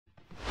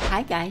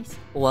Hi guys,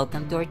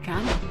 welcome to our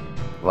channel.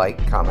 Like,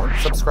 comment,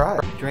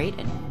 subscribe.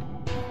 Dreydon.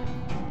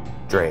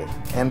 Drey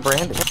and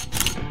Brandon.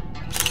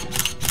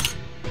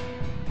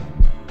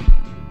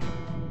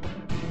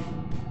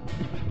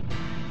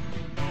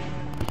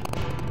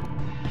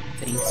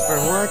 Thanks for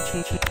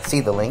watching.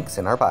 See the links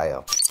in our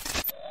bio.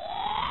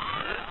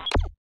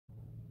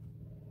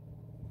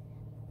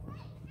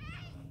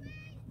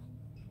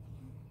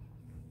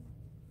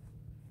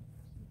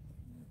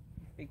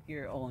 Pick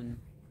your own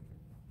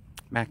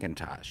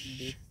Macintosh.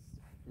 this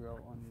row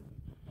on.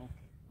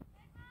 Okay.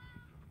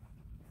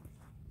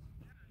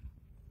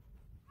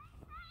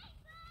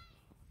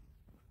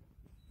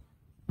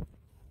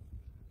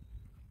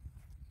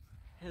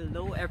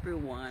 Hello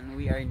everyone,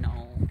 we are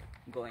now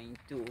going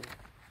to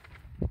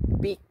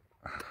pick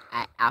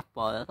an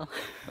apple.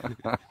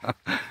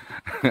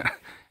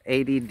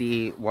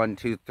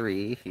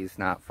 ADD123, he's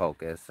not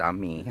focused on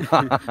me.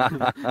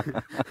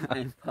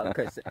 I'm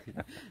focused.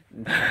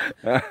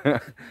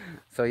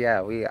 So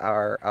yeah, we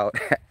are out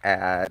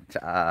at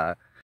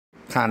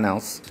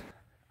Connell's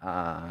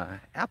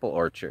apple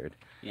orchard.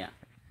 Yeah.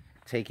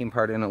 Taking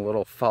part in a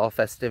little fall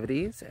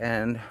festivities,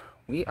 and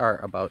we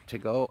are about to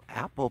go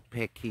apple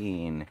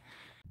picking.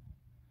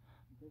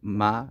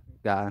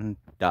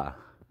 Maganda.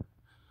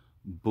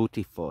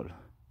 Beautiful.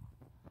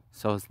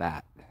 So's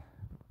that.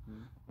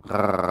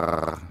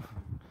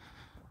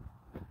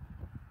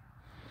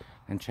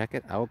 And check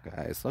it out,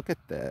 guys. Look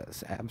at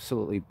this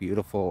absolutely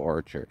beautiful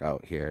orchard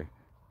out here.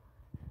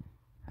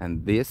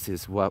 And this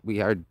is what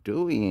we are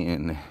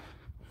doing.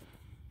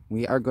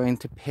 We are going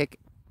to pick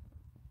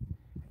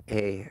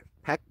a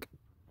peck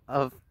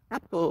of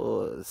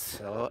apples.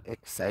 So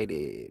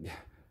excited.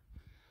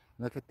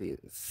 Look at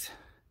these.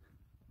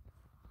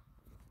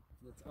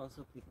 Let's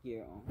also pick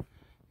your own.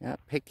 Yeah,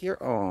 pick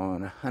your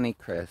own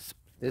Honeycrisp.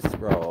 This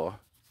row.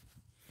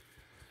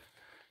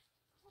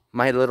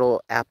 My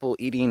little apple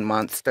eating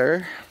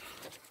monster.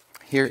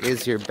 Here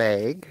is your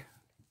bag.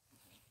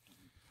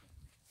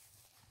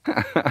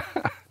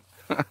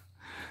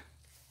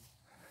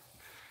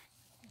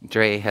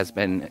 Drey has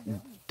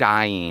been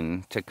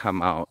dying to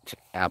come out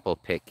apple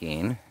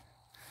picking.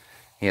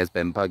 He has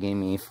been bugging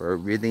me for a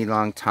really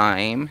long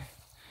time.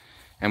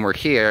 And we're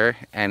here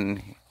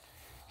and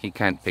he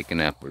can't pick an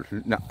apple.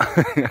 No.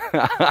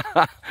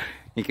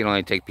 He can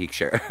only take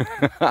picture.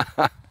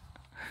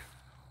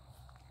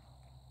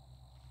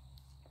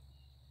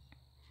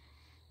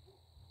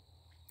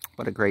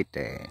 What a great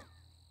day.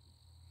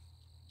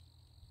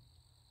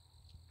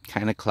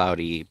 Kind of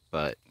cloudy,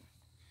 but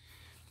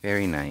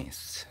very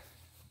nice.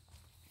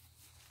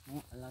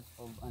 Oh, a lot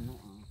of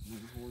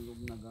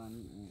nahulog na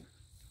gani.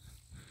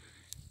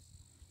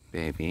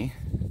 Baby.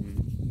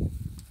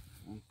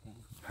 Okay.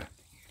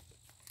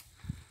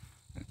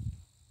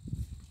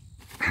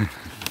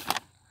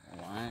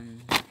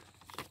 One.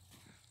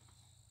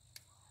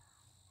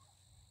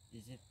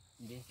 Is it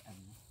this?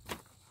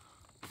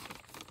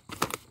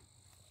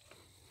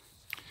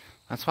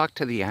 Let's walk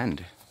to the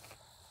end.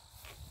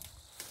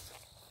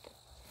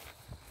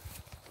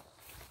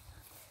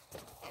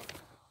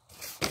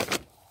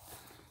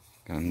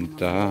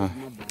 Ganda.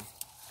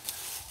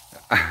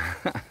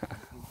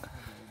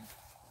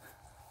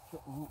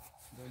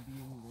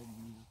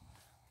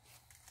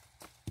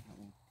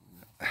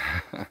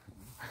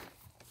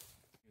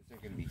 These are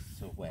gonna be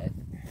so wet.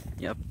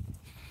 Yep.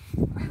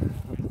 It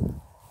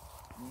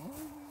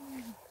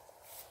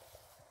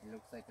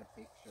looks like a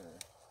picture.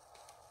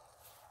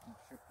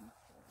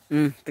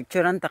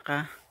 Picturean ta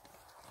ka.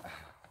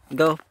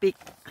 Go pick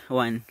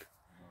one.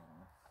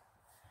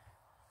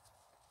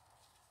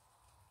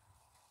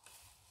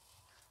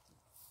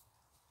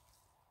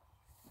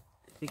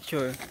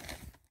 Picture.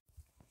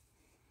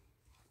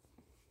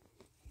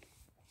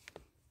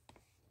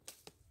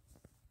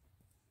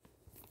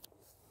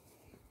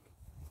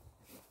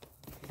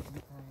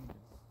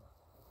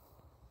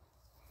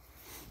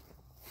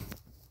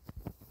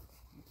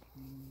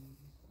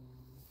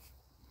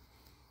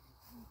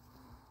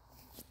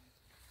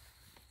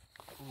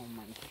 Oh,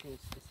 my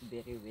shoes is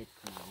very wet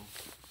now.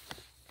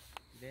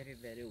 Very,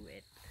 very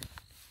wet.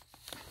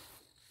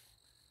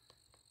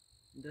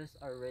 Those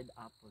are red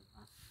apples,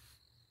 huh?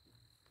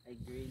 A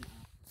green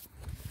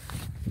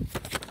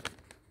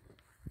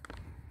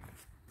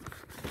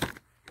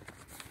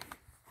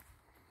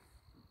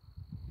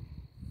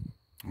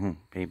apple.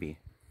 Baby.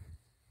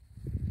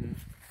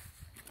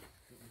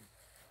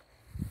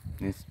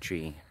 This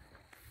tree.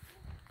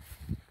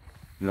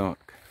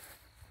 Look.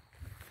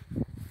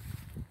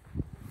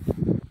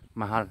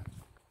 Mahal.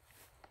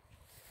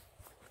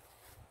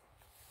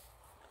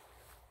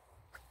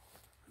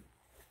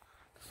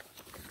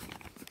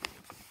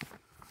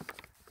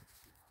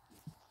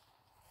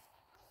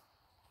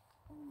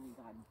 Oh my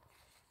god.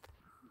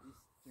 This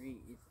tree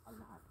is a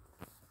lot.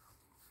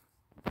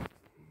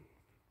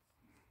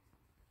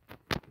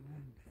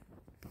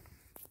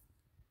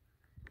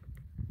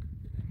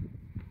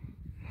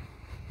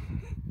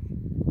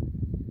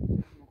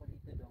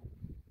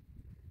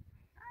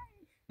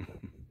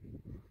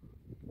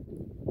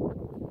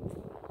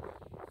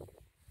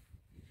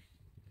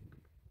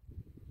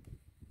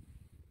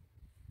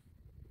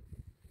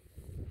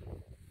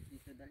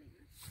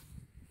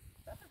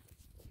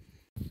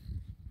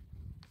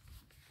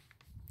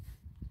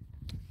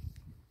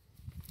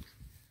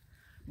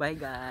 Bye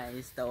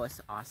guys, that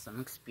was awesome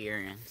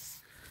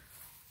experience.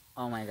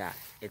 Oh my god,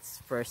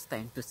 it's first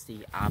time to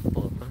see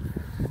apple.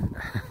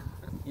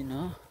 You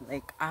know,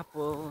 like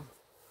apple.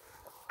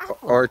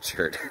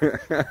 Orchard.